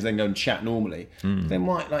weird gig and then go and chat normally. Then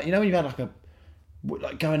why, when you've had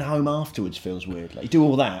like going home afterwards feels weird. Like you do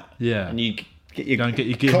all that, and you get your go and get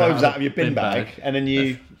your clothes out of your bin bag, and then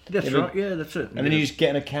you. That's right. Yeah, that's it. And then you just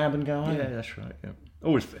get in a cab and go home. Yeah, that's right. Yeah.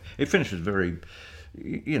 Always, it finishes very.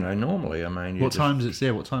 Normally, I mean... What time does it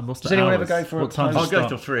say? What time? What's the Does anyone hours? ever go for what time? I'll go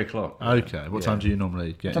till 3 o'clock. Okay. What time do you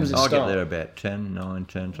normally get? I'll get there about 10, 9,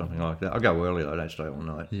 10, something like that. I'll go early, I don't stay all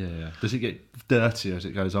night. Yeah. Does it get dirtier as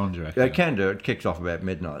it goes on, do you reckon? It can do. It kicks off about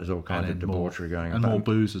midnight. There's all kinds of debauchery going on. And more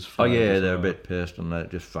boozers. Oh, yeah, they're a bit pissed and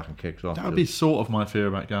that just fucking kicks off. That would be sort of my fear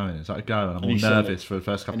about going. It's like I go and I'm all nervous for the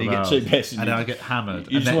first couple of hours. And you get too pissed. And then I get hammered.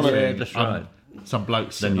 You just want to... That's right. Some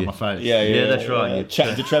bloke sitting on my face. Yeah, that's right.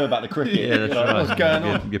 Chatting to Trevor about the cricket. Yeah, that's right. What's going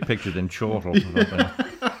on? You're pictured in chortle.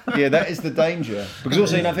 Yeah, that is the danger. Because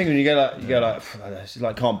also, I think when you go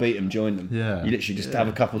like, can't beat them, join them. Yeah. You literally just have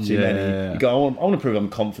a couple too many. You go, I want to prove I'm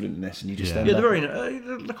confident in this, and you just end up.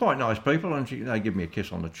 They're quite nice people, and they give me a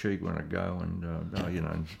kiss on the cheek when I go, and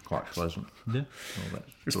it's quite pleasant. Yeah.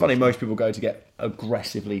 It's funny, most people go to get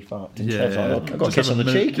aggressively fucked. And I've got a kiss on the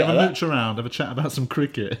cheek. Have a mooch around, have a chat about some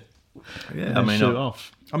cricket. Yeah,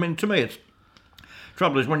 off. I mean, to me, it's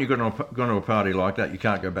trouble is when you go to a party like that, you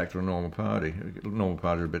can't go back to a normal party. A normal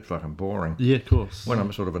party is a bit fucking boring. Yeah, of course. When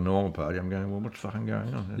I'm sort of a normal party, I'm going, well, what's fucking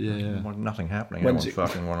going on? Yeah. Nothing happening. Everyone's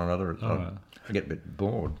fucking one another. I get a bit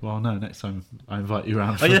bored. Well, no, next time I invite you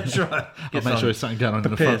around. Yeah, that's right. I'll make sure there's something going on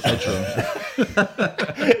in the front bedroom.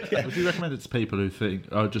 Would you recommend it to people who think,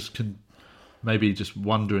 maybe just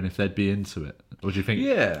wondering if they'd be into it? Or do you think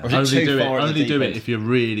only do it if you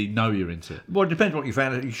really know you're into it? Well, it depends what you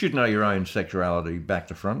found. You should know your own sexuality back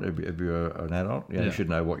to front if you're an adult. You should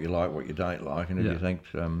know what you like, what you don't like, and if you think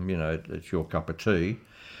it's your cup of tea,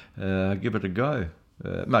 give it a go.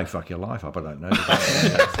 It may fuck your life up, I don't know.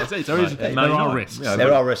 There are risks.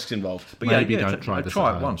 There are risks involved. But maybe don't try this.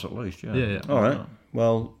 Try it once at least, Yeah. All right.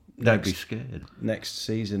 Well, don't be scared. Next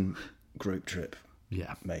season, group trip.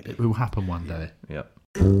 Yeah, maybe. It will happen one day. Yep.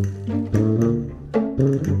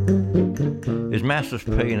 His massive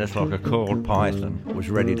penis, like a coiled python, was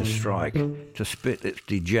ready to strike, to spit its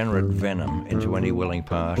degenerate venom into any willing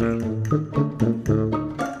party.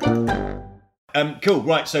 Cool,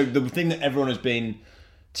 right, so the thing that everyone has been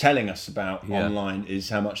telling us about online is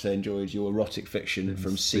how much they enjoyed your erotic fiction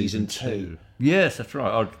from season 2. Yes, that's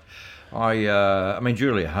right. I mean,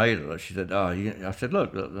 Julia hated it. She said, I said,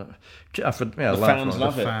 look, fans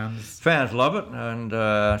love it. Fans love it,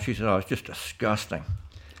 and she said, it's just disgusting.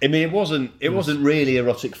 I mean, it wasn't really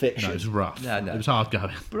erotic fiction. No, it was rough. No. It was hard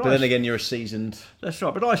going. But then again, you're a seasoned... That's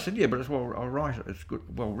right. But I said, but it's well, I'll write it. It's good,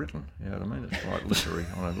 well written. You know what I mean? It's quite literary.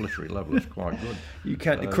 On a literary level, it's quite good. You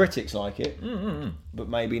can't... the critics like it, but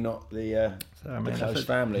maybe not the close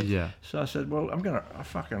family. Yeah. So I said, well, I'll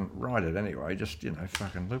fucking write it anyway. Just,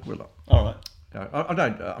 fucking live with it. All right.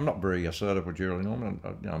 I'm not very assertive with Julie Norman.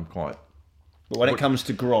 I'm quite... But when it comes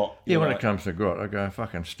to grot... when it comes to grot, I go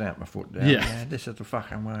fucking stamp my foot down. Yeah. This is the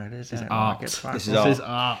fucking way it is. This is art. This is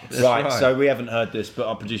art. Right, so we haven't heard this, but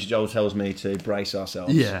our producer Joel tells me to brace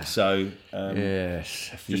ourselves. Yeah. So,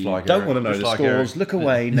 yes. If you don't want to know the scores, look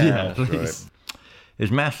away now. Yeah, please.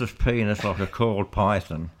 His massive penis, like a coiled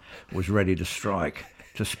python, was ready to strike,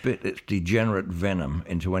 to spit its degenerate venom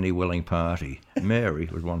into any willing party. Mary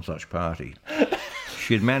was one such party.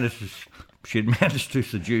 She'd managed to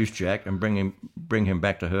seduce Jack and bring him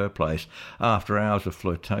back to her place. After hours of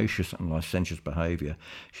flirtatious and licentious behaviour,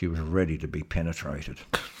 she was ready to be penetrated.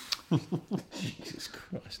 Jesus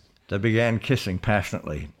Christ. They began kissing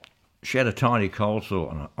passionately. She had a tiny cold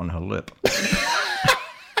sore on her lip.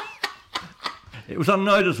 It was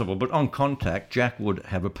unnoticeable, but on contact, Jack would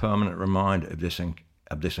have a permanent reminder of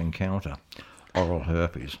this encounter. Oral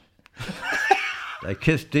herpes. They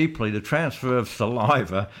kissed deeply, the transfer of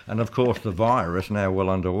saliva, and of course the virus now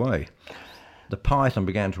well underway. The python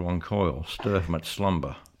began to uncoil, stir from its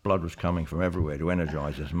slumber. Blood was coming from everywhere to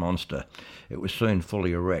energise this monster. It was soon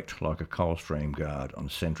fully erect, like a Coldstream guard on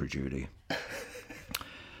sentry duty.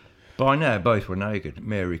 By now, both were naked,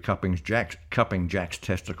 Mary cupping Jack's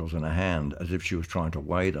testicles in her hand as if she was trying to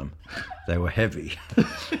weigh them. They were heavy,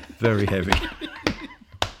 very heavy.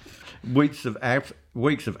 Weeks of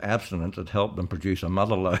abstinence had helped them produce a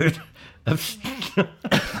mother load of... Come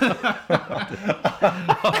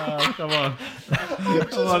on,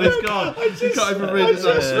 it's gone. You can't even read it.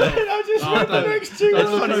 I just read the next two.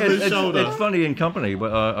 It's funny in company,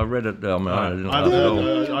 but I read it. I didn't laugh at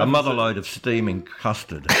all. A mother load of steaming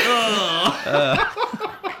custard.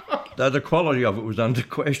 Though the quality of it was under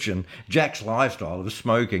question, Jack's lifestyle of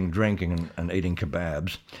smoking, drinking and eating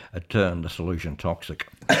kebabs had turned the solution toxic.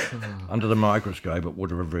 Under the microscope, it would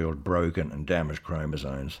have revealed broken and damaged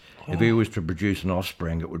chromosomes. If he was to produce an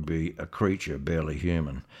offspring, it would be a creature barely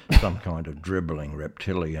human, some kind of dribbling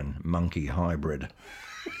reptilian monkey hybrid.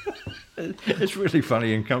 It's really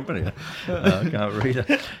funny in company. I can't read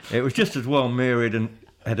it. It was just as well Mary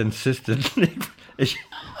had insisted.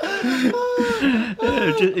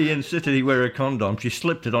 He insisted he wear a condom. She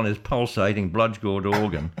slipped it on his pulsating, blood-gored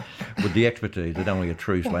organ with the expertise that only a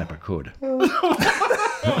true slapper could.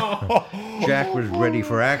 Jack was ready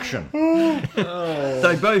for action.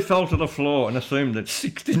 They both fell to the floor and assumed that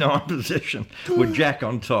 69 position with Jack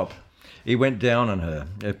on top. He went down on her.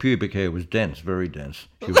 Her pubic hair was dense, very dense.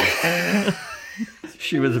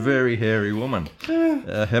 She was a very hairy woman.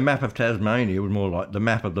 Her map of Tasmania was more like the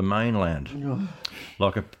map of the mainland.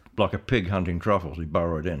 Like a pig hunting truffles, he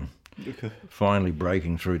burrowed in. Okay. Finally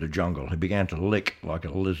breaking through the jungle, he began to lick like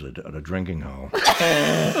a lizard at a drinking hole.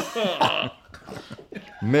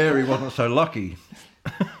 Mary wasn't so lucky.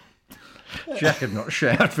 Jack had not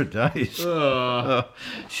showered for days.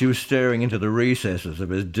 She was staring into the recesses of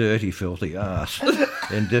his dirty, filthy arse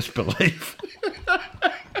in disbelief.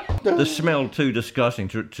 The smell too disgusting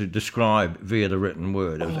to describe via the written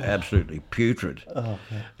word. It was absolutely putrid.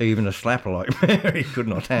 Even a slapper like Mary could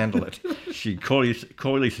not handle it. She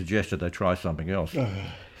coyly suggested they try something else.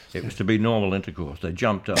 It was to be normal intercourse. They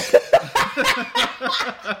jumped up.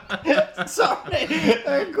 Sorry.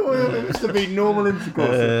 It was to be normal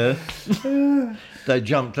intercourse. They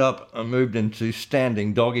jumped up and moved into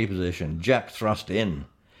standing doggy position. Jack thrust in.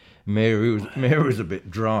 Mary was a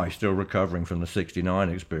bit dry, still recovering from the 69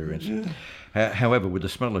 experience. However, with the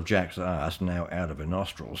smell of Jack's arse now out of her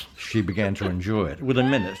nostrils, she began to enjoy it.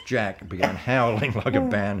 Within minutes, Jack began howling like a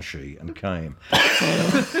banshee and came.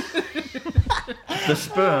 The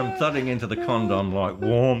sperm thudding into the condom like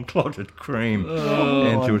warm, clotted cream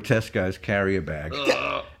into a Tesco's carrier bag.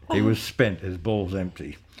 He was spent, his balls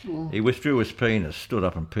empty. He withdrew his penis, stood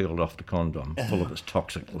up and peeled off the condom, full of its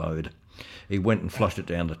toxic load. He went and flushed it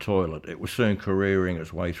down the toilet. It was soon careering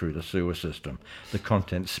its way through the sewer system, the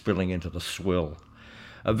contents spilling into the swill.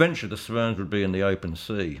 Eventually the sperms would be in the open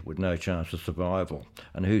sea with no chance of survival.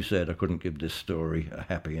 And who said I couldn't give this story a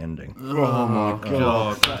happy ending? Oh my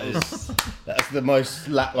God. That's the most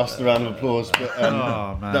lacklustre round of applause. But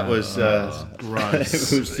that was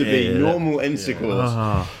gross. It was to be normal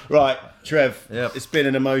intercourse. Right. Trev, It's been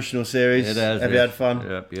an emotional series. It has. Have you had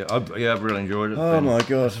fun? I've really enjoyed it. Oh my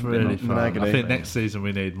God, it's really fun. I think next season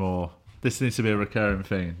we need more. This needs to be a recurring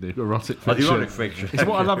thing. The erotic fiction. The erotic fiction. It's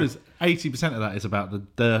what I love is 80% of that is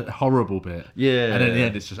about the horrible bit. Yeah. And in the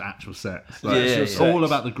end, it's just actual sex. Like, it's just all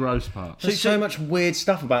about the gross part. There's so much weird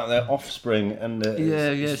stuff about their offspring and.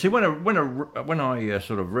 See, when I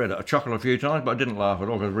sort of read it, I chuckled a few times, but I didn't laugh at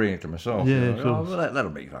all because I was reading it to myself. Yeah, cool. Oh, well,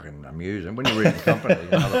 that'll be fucking amusing. When you're reading the company,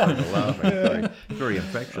 other people laughing. It's very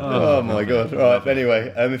infectious. Oh my God! Right.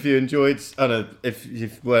 Anyway, if you enjoyed, I don't know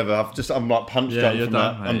if whatever. I'm like punch drunk from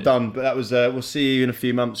that. I'm done. But that was. We'll see you in a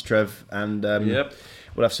few months, Trev, and we'll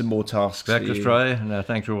have some more tasks. Back to Australia, and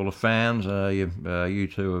thanks to all the fans. You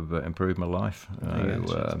two have improved my life.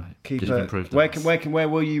 Where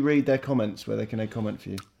will you read their comments? Where can they comment for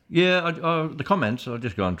you? Yeah, the comments. I'll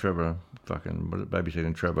just go on Trevor.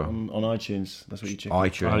 Babysitting Trevor on iTunes. That's what you check.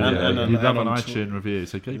 iTunes. You love an iTunes review,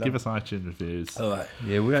 so give us iTunes reviews. All right.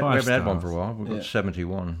 Yeah, we haven't had one for a while. We've got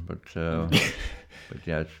 71, but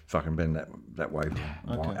yeah, it's fucking been that way for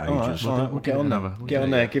ages. All right. We'll get on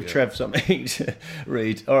there. Give Trev something to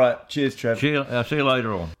read. All right. Cheers, Trev. See you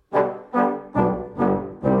later on.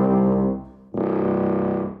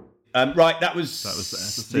 Right, that was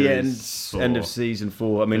the end of season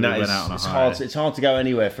 4. I mean, it's hard to go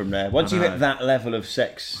anywhere from there. Once you hit that level of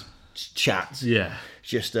sex chat,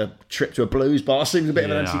 just a trip to a blues bar seems a bit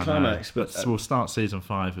of an anticlimax. But we'll start season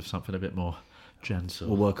 5 with something a bit more gentle.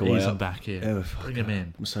 We'll work our way up. Ease them back in. Bring them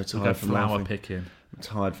in. I'm so tired from laughing. Picking. I'm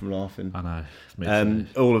tired from laughing. I know.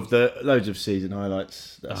 All of the loads of season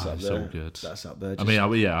highlights. That's up there. All good. That's up there. I mean,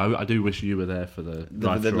 I do wish you were there for the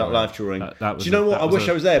live drawing. Do you know what? I wish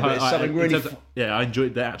I was there, but it's something really. I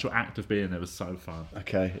enjoyed the actual act of being there. Was so fun.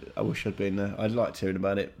 Okay, I wish I'd been there. I'd like to hear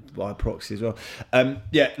about it by proxy as well.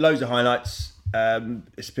 Loads of highlights.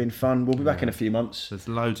 It's been fun. We'll be back in a few months. There's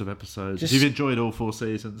loads of episodes. If you've enjoyed all 4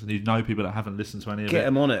 seasons and you know people that haven't listened to any of it, get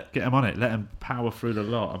them on it. Let them power through the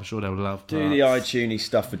lot. I'm sure they'll love Do the iTunes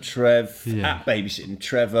stuff for Trev at Babysitting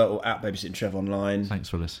Trevor or at Babysitting Trev online. Thanks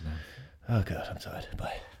for listening. Oh God, I'm tired.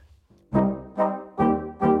 Bye.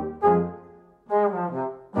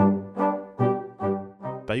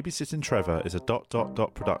 Babysitting Trevor is a ...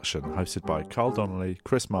 production hosted by Carl Donnelly,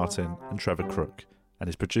 Chris Martin and Trevor Crook, and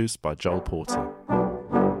is produced by Joel Porter.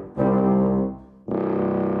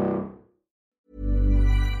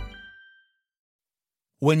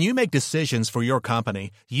 When you make decisions for your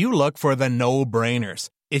company, you look for the no-brainers.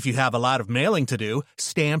 If you have a lot of mailing to do,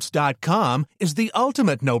 Stamps.com is the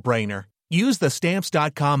ultimate no-brainer. Use the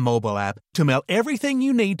Stamps.com mobile app to mail everything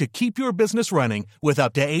you need to keep your business running with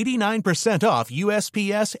up to 89% off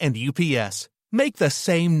USPS and UPS. Make the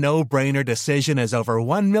same no-brainer decision as over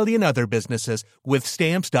 1 million other businesses with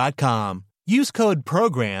Stamps.com. Use code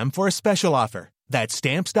PROGRAM for a special offer. That's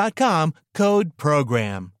Stamps.com, code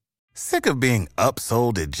PROGRAM. Sick of being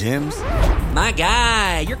upsold at gyms? My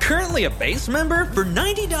guy, you're currently a base member? For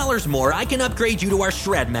 $90 more, I can upgrade you to our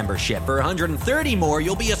Shred membership. For $130 more,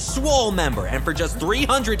 you'll be a Swole member. And for just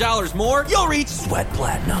 $300 more, you'll reach Sweat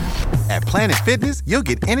Platinum. At Planet Fitness, you'll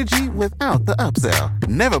get energy without the upsell.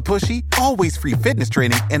 Never pushy, always free fitness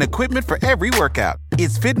training and equipment for every workout.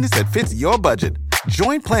 It's fitness that fits your budget.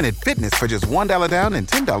 Join Planet Fitness for just $1 down and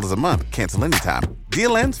 $10 a month. Cancel anytime.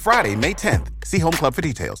 Deal ends Friday, May 10th. See Home Club for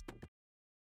details.